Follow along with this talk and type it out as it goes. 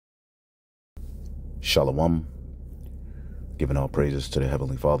Shalom, giving all praises to the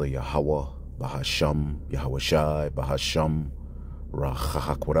Heavenly Father, Yahweh, Bahasham, Yahawashi, Bahasham,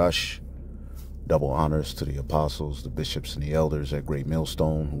 Rachahakwadash. Double honors to the apostles, the bishops, and the elders at Great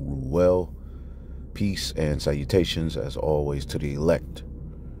Millstone who rule well. Peace and salutations, as always, to the elect.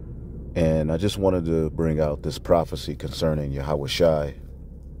 And I just wanted to bring out this prophecy concerning Yahawashi,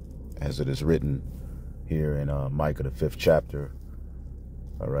 as it is written here in Micah, the 5th chapter.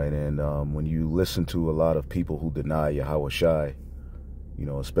 All right, and when you listen to a lot of people who deny Yahawashi,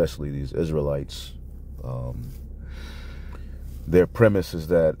 especially these Israelites, their premise is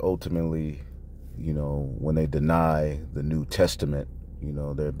that ultimately, when they deny the New Testament,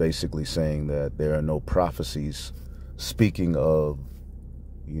 they're basically saying that there are no prophecies speaking of,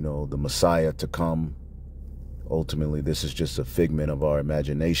 the Messiah to come. Ultimately, this is just a figment of our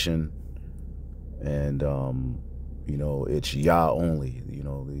imagination, and it's Yah only,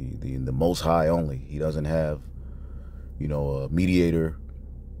 the Most High only. He doesn't have, a mediator.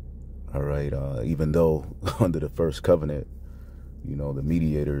 All right. Even though under the first covenant, the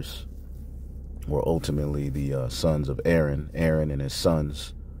mediators were ultimately the sons of Aaron and his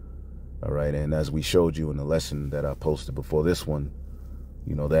sons. All right. And as we showed you in the lesson that I posted before this one,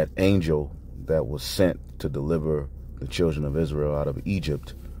 that angel that was sent to deliver the children of Israel out of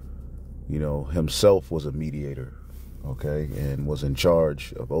Egypt, himself was a mediator. Okay, and was in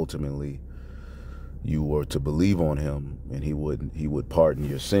charge of ultimately you were to believe on him, and he would pardon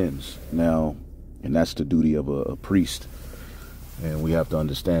your sins. Now, and that's the duty of a priest. And we have to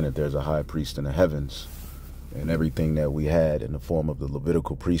understand that there's a high priest in the heavens, and everything that we had in the form of the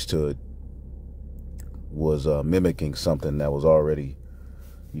Levitical priesthood was mimicking something that was already,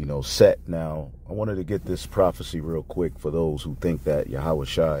 set. Now, I wanted to get this prophecy real quick for those who think that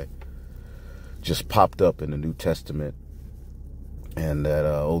Yahawashi just popped up in the New Testament, and that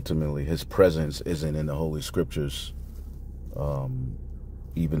ultimately his presence isn't in the Holy Scriptures,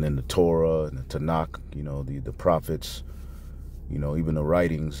 even in the Torah and the Tanakh, the prophets, even the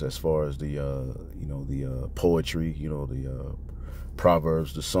writings as far as the poetry, the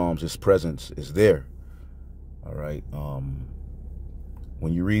Proverbs, the Psalms. His presence is there. All right.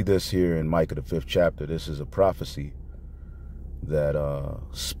 When you read this here in Micah, the 5th chapter, this is a prophecy that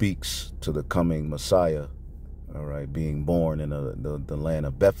speaks to the coming Messiah, all right, being born in the land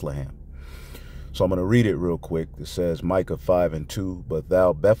of Bethlehem. So I'm going to read it real quick. It says, Micah 5:2, but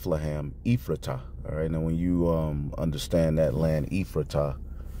thou Bethlehem Ephratah. All right, now when you understand that land Ephratah,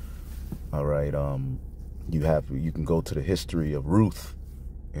 all right, you can go to the history of Ruth,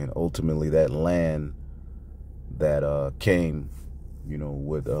 and ultimately that land that came,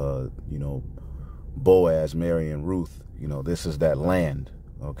 with Boaz marrying Ruth. This is that land.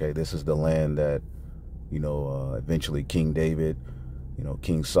 Okay, this is the land that, eventually King David,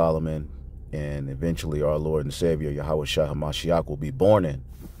 King Solomon, and eventually our Lord and Savior, Yahawashi HaMashiach, will be born in.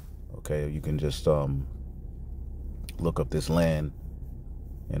 Okay, you can just look up this land,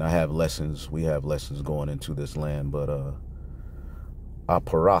 and we have lessons going into this land, but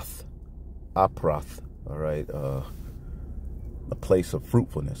Aprath, all right, a place of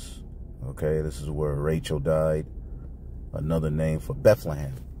fruitfulness. Okay, this is where Rachel died. Another name for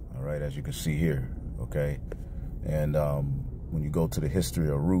Bethlehem, all right, as you can see here, okay? And when you go to the history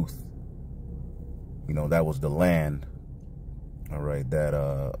of Ruth, that was the land, all right, that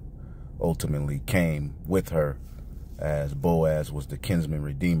ultimately came with her, as Boaz was the kinsman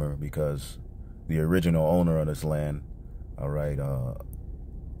redeemer, because the original owner of this land, all right,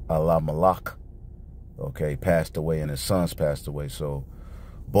 Malak, okay, passed away, and his sons passed away. So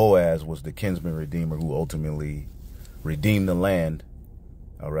Boaz was the kinsman redeemer who ultimately redeemed the land,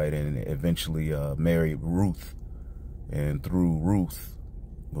 all right, and eventually married Ruth, and through Ruth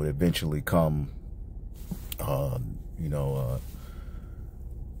would eventually come,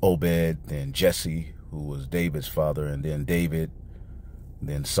 Obed, then Jesse, who was David's father, and then David,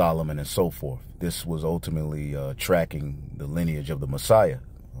 then Solomon, and so forth. This was ultimately tracking the lineage of the Messiah.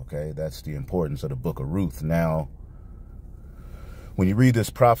 Okay, that's the importance of the book of Ruth. Now, when you read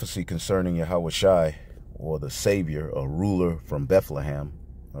this prophecy concerning Yahawashi, or the Savior, a ruler from Bethlehem,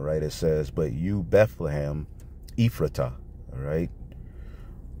 all right, it says, but you, Bethlehem, Ephratah, all right,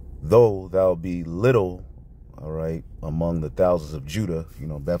 though thou be little, all right, among the thousands of Judah,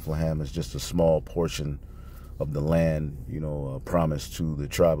 Bethlehem is just a small portion of the land, promised to the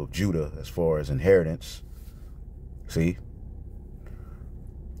tribe of Judah as far as inheritance. See?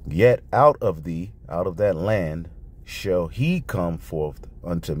 Yet out of that land, shall he come forth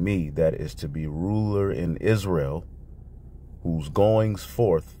unto me that is to be ruler in Israel, whose goings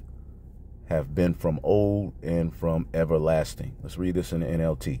forth have been from old and from everlasting. Let's read this in the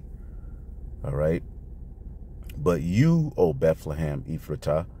NLT. All right. But you, O Bethlehem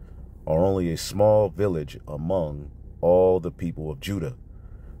Ephratah, are only a small village among all the people of Judah.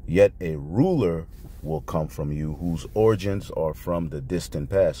 Yet a ruler will come from you whose origins are from the distant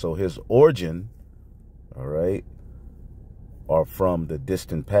past. So his origin, all right, are from the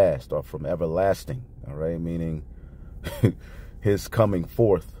distant past, or from everlasting, all right, meaning his coming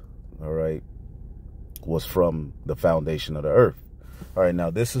forth, all right, was from the foundation of the earth. All right, now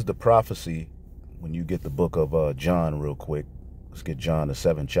this is the prophecy when you get the book of John real quick. Let's get John, the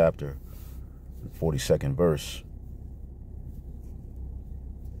 7th chapter, 42nd verse.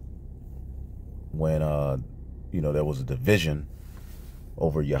 When, there was a division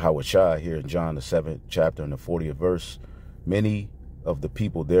over Yahawashi here in John, the 7th chapter and the 40th verse. Many of the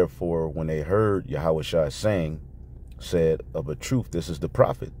people, therefore, when they heard Yahawashi saying, said, of a truth, this is the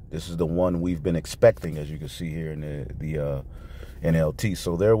prophet. This is the one we've been expecting, as you can see here in the NLT.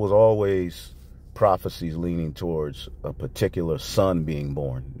 So there was always prophecies leaning towards a particular son being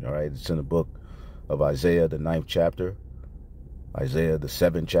born. All right, it's in the book of Isaiah, the 9th chapter. Isaiah, the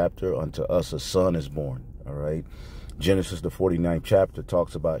 7th chapter, unto us a son is born. All right. Genesis, the 49th chapter,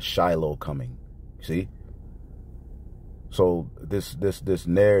 talks about Shiloh coming. See? So this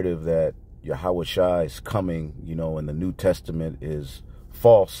narrative that Yahawashi is coming, in the New Testament is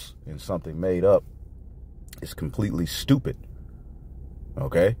false and something made up is completely stupid.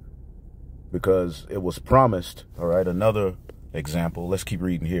 Okay? Because it was promised. All right. Another example. Let's keep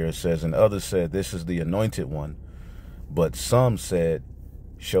reading here. It says, and others said, this is the anointed one. But some said,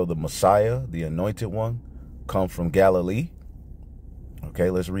 shall the Messiah, the anointed one, come from Galilee? Okay,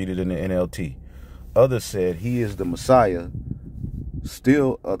 let's read it in the NLT. Others said, he is the Messiah.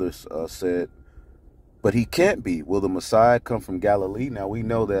 Still others said, but he can't be. Will the Messiah come from Galilee? Now we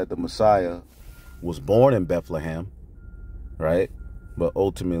know that the Messiah was born in Bethlehem, right? But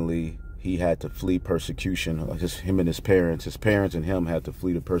ultimately he had to flee persecution. Him and his parents and him had to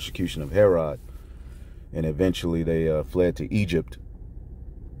flee the persecution of Herod. And eventually they fled to Egypt.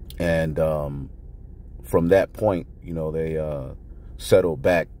 And from that point, they settled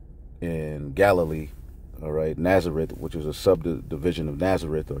back in Galilee, all right, Nazareth, which was a subdivision of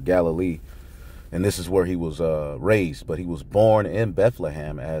Nazareth or Galilee. And this is where he was raised. But he was born in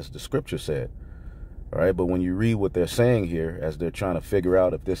Bethlehem, as the scripture said. All right, but when you read what they're saying here, as they're trying to figure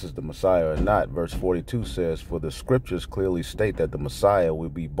out if this is the Messiah or not, verse 42 says, for the scriptures clearly state that the Messiah will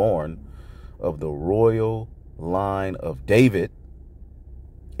be born of the royal line of David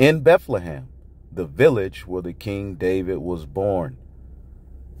in Bethlehem, the village where the King David was born.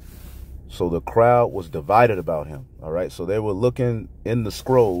 So the crowd was divided about him. All right. So they were looking in the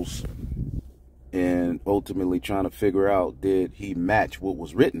scrolls and ultimately trying to figure out, did he match what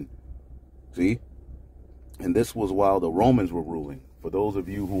was written? See? And this was while the Romans were ruling. For those of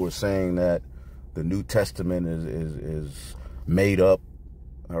you who are saying that the New Testament is made up.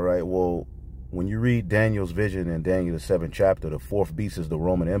 All right. Well, when you read Daniel's vision in Daniel, the 7th chapter, the 4th beast is the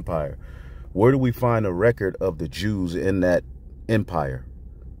Roman Empire. Where do we find a record of the Jews in that empire,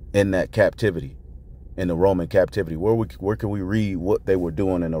 in that captivity, in the Roman captivity? Where can we read what they were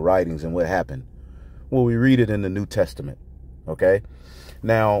doing in the writings and what happened? Well, we read it in the New Testament. Okay.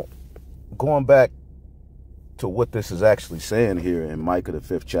 Now, going back to what this is actually saying here in Micah, the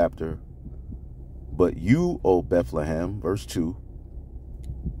 5th chapter. But you, O Bethlehem, verse 2,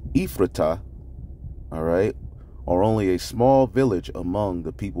 Ephratah, all right, are only a small village among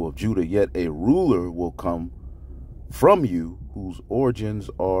the people of Judah, yet a ruler will come from you whose origins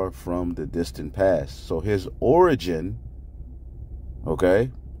are from the distant past. So his origin,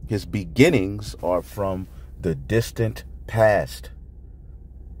 okay, his beginnings are from the distant past.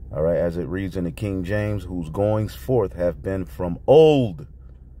 All right, as it reads in the King James, whose goings forth have been from old,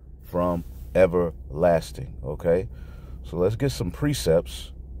 from everlasting. Okay, so let's get some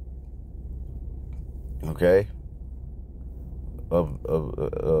precepts. Okay,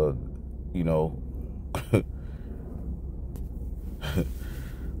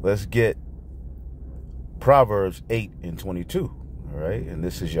 let's get Proverbs 8 and 22. All right, and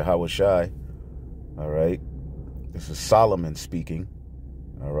this is Yahawashi. All right, this is Solomon speaking.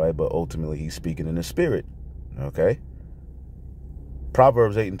 All right, but ultimately he's speaking in the spirit. Okay,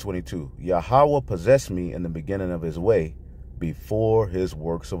 Proverbs 8 and 22. Yahweh possessed me in the beginning of his way, before his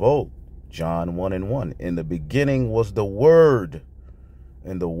works of old. John 1 and 1. In the beginning was the Word,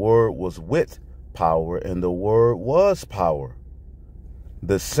 and the Word was with power, and the Word was power.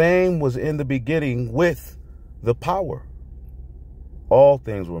 The same was in the beginning with the power. All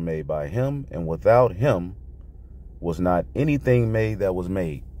things were made by him, and without him was not anything made that was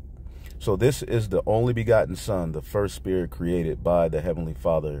made. So this is the only begotten Son, the first Spirit created by the Heavenly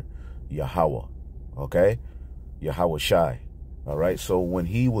Father, Yahweh. Okay? Yahawashi. All right? So when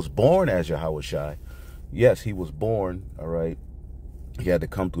he was born as Yahawashi, yes, he was born, all right? He had to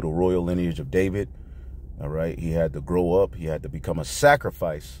come through the royal lineage of David. All right? He had to grow up. He had to become a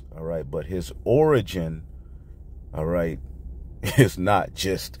sacrifice. All right? But his origin, all right, is not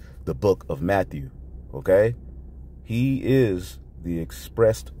just the book of Matthew. Okay? He is the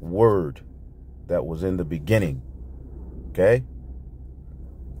expressed word that was in the beginning. Okay?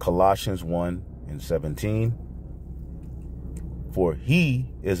 Colossians 1:17. For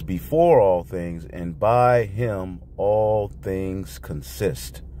he is before all things, and by him all things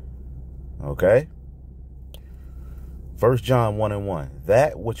consist. Okay? 1 John 1:1.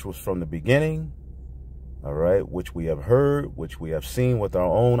 That which was from the beginning, all right, which we have heard, which we have seen with our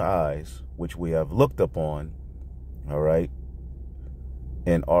own eyes, which we have looked upon, all right,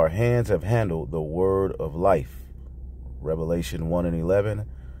 and our hands have handled the word of life. Revelation 1:11.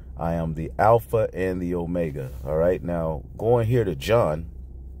 I am the Alpha and the Omega. All right. Now, going here to John.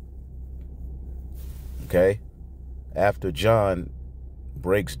 Okay. After John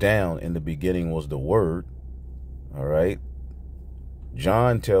breaks down in the beginning was the word. All right.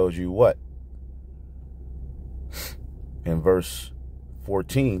 John tells you what? In verse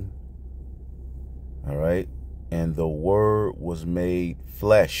 14. All right. And the word was made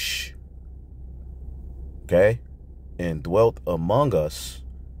flesh. Okay. And dwelt among us.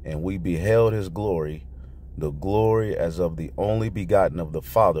 And we beheld his glory, the glory as of the only begotten of the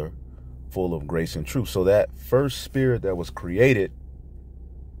Father, full of grace and truth. So that first spirit that was created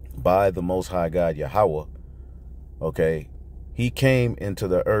by the Most High God, Yahweh, okay, he came into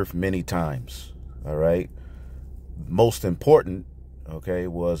the earth many times, all right? Most important, okay,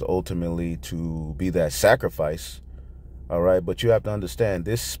 was ultimately to be that sacrifice, all right? But you have to understand,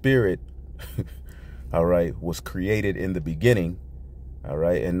 this spirit, all right, was created in the beginning. All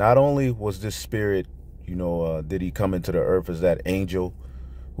right. And not only was this spirit, did he come into the earth as that angel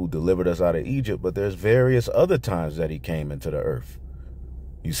who delivered us out of Egypt, but there's various other times that he came into the earth.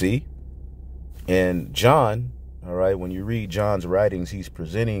 You see? And John, all right, when you read John's writings, he's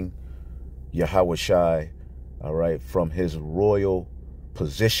presenting Yahawashi, all right, from his royal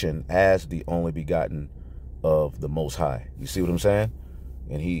position as the only begotten of the Most High. You see what I'm saying?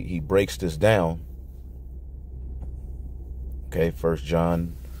 And he breaks this down. Okay, 1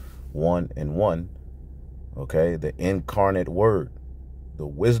 John 1:1, okay, the incarnate word, the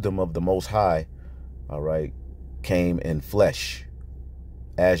wisdom of the Most High, all right, came in flesh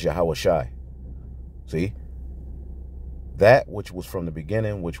as Yahawashi. See? That which was from the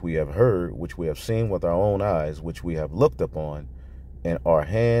beginning, which we have heard, which we have seen with our own eyes, which we have looked upon, and our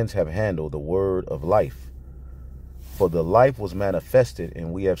hands have handled the word of life. For the life was manifested,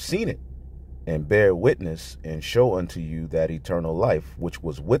 and we have seen it, and bear witness and show unto you that eternal life, which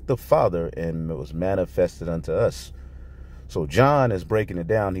was with the Father and was manifested unto us. So John is breaking it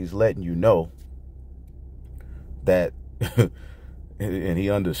down. He's letting you know that, and he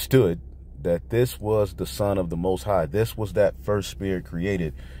understood that this was the Son of the Most High. This was that first spirit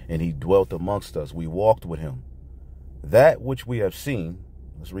created, and he dwelt amongst us. We walked with him. That which we have seen,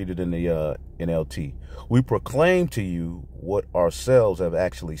 let's read it in the NLT. We proclaim to you what ourselves have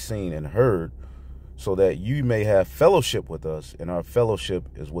actually seen and heard, so that you may have fellowship with us, and our fellowship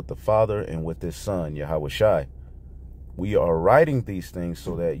is with the Father and with his Son, Yahawashi. We are writing these things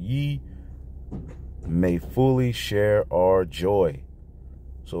so that ye may fully share our joy.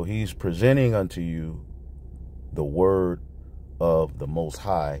 So he's presenting unto you the word of the Most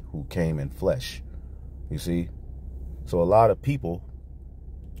High who came in flesh. You see? So a lot of people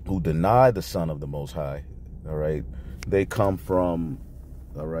who deny the Son of the Most High, all right, they come from,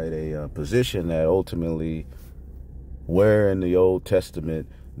 all right, a position that ultimately, where in the Old Testament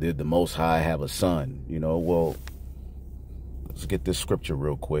did the Most High have a son? Well, let's get this scripture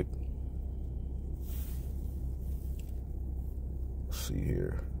real quick. Let's see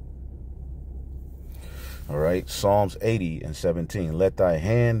here. All right, Psalms 80:17. Let thy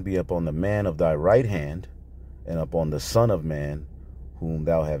hand be upon the man of thy right hand, and upon the Son of Man, whom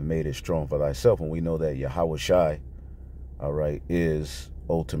thou have made it strong for thyself. And we know that Yahawashi, all right, is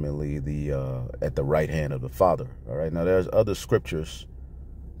ultimately at the right hand of the Father. All right. Now there's other scriptures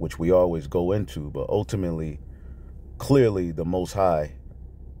which we always go into, but ultimately, clearly the Most High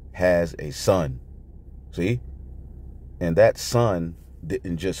has a son. See? And that son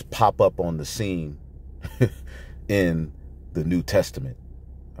didn't just pop up on the scene in the New Testament.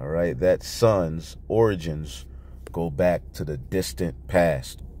 All right. That son's origins go back to the distant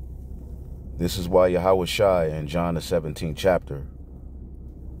past. This is why Yahawashi in John the 17th chapter,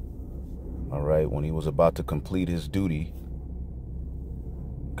 all right, when he was about to complete his duty,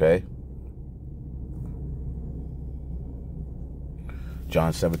 okay,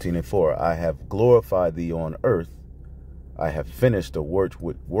 John 17:4. I have glorified thee on earth. I have finished the work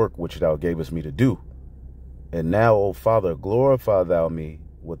which thou gavest me to do. And now, O Father, glorify thou me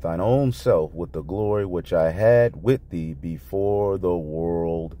with thine own self, with the glory which I had with thee before the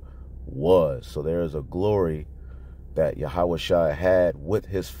world was. So there is a glory that Yahawashi had with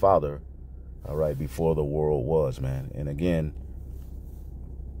his Father, all right, before the world was, man. And again,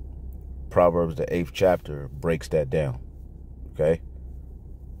 Proverbs, the 8th chapter, breaks that down, okay?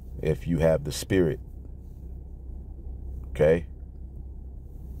 If you have the Spirit, okay?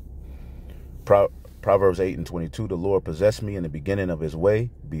 Proverbs 8:22, the Lord possessed me in the beginning of his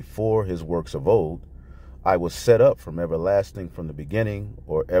way, before his works of old. I was set up from everlasting, from the beginning,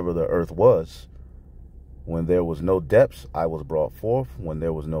 or ever the earth was. When there was no depths, I was brought forth. When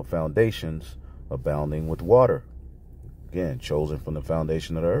there was no foundations, abounding with water. Again, chosen from the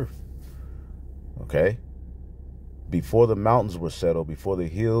foundation of the earth. Okay? Before the mountains were settled, before the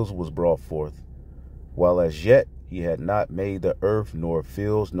hills was brought forth, while as yet he had not made the earth, nor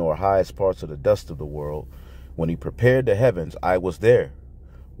fields, nor highest parts of the dust of the world. When he prepared the heavens, I was there.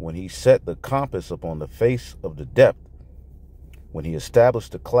 When he set the compass upon the face of the depth, when he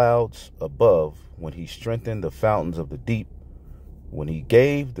established the clouds above, when he strengthened the fountains of the deep, when he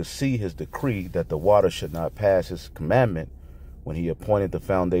gave the sea his decree that the water should not pass his commandment, when he appointed the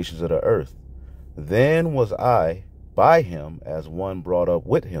foundations of the earth, then was I by him as one brought up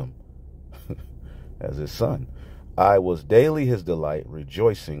with him, as his son. I was daily his delight,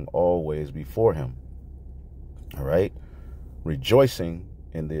 rejoicing always before him. All right, rejoicing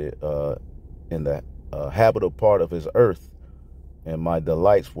in the habitable part of his earth, and my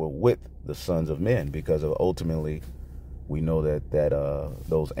delights were with the sons of men, because of ultimately we know that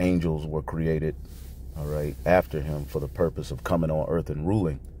those angels were created, all right, after him for the purpose of coming on earth and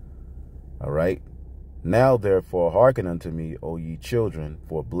ruling. All right. Now therefore hearken unto me, O ye children,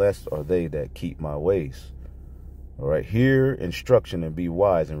 for blessed are they that keep my ways. All right, hear instruction and be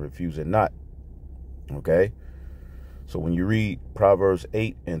wise, and refuse it not. Okay, so when you read Proverbs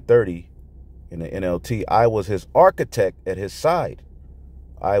 8:30 in the NLT, I was his architect at his side.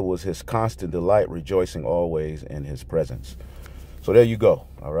 I was his constant delight, rejoicing always in his presence. So there you go.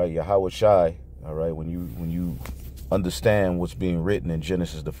 All right, Yahawashi. All right, when you understand what's being written in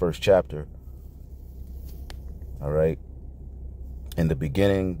Genesis, the 1st chapter. All right, in the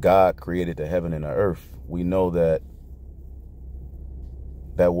beginning, God created the heaven and the earth. We know that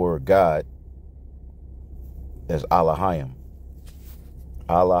word God is Allahayim.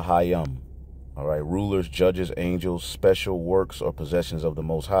 Allahayim. All right, rulers, judges, angels, special works or possessions of the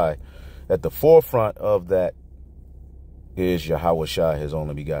Most High. At the forefront of that is Yahawashi, his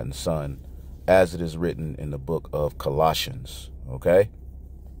only begotten Son, as it is written in the book of Colossians. Okay,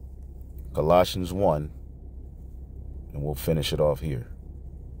 Colossians 1, and we'll finish it off here.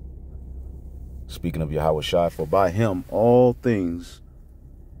 Speaking of Yahawashi, for by him all things,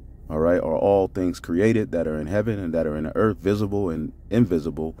 all right, are all things created that are in heaven and that are in the earth, visible and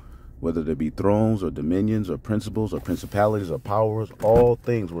invisible, whether there be thrones or dominions or principles or principalities or powers. All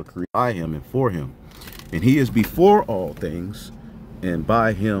things were created by him and for him. And he is before all things, and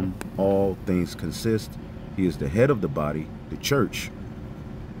by him all things consist. He is the head of the body, the church,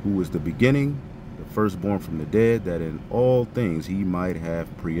 who is the beginning, the firstborn from the dead, that in all things he might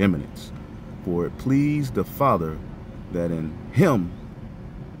have preeminence. For it pleased the Father that in him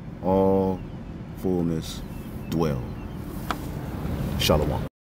all fullness dwell. Shalom.